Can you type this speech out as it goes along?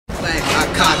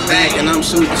cock back and I'm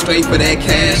shooting straight for that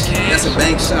cash. That's a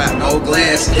bank shot, no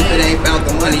glass. If it ain't about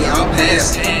the money, I'll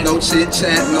pass. No chit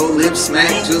chat, no lip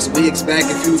smack, just wigs back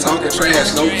if you talking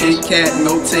trash. No Kit Kat,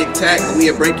 no Tic Tac,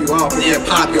 we'll break you off and then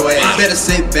pop your ass. Better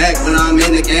sit back when I'm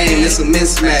in the game, it's a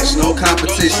mismatch, no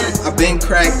competition. I've been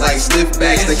cracked like stiff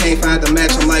backs, they can't find the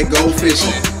match, I'm like go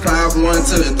fishing. 5-1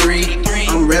 to the 3,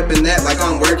 I'm reppin' that like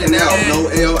I'm working out. No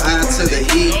L-I to the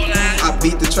E, I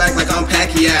beat the track like I'm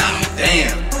Pacquiao.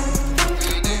 Damn,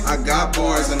 I got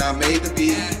bars and I made the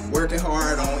beat. Working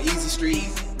hard on Easy Street,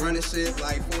 running shit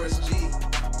like Forrest G.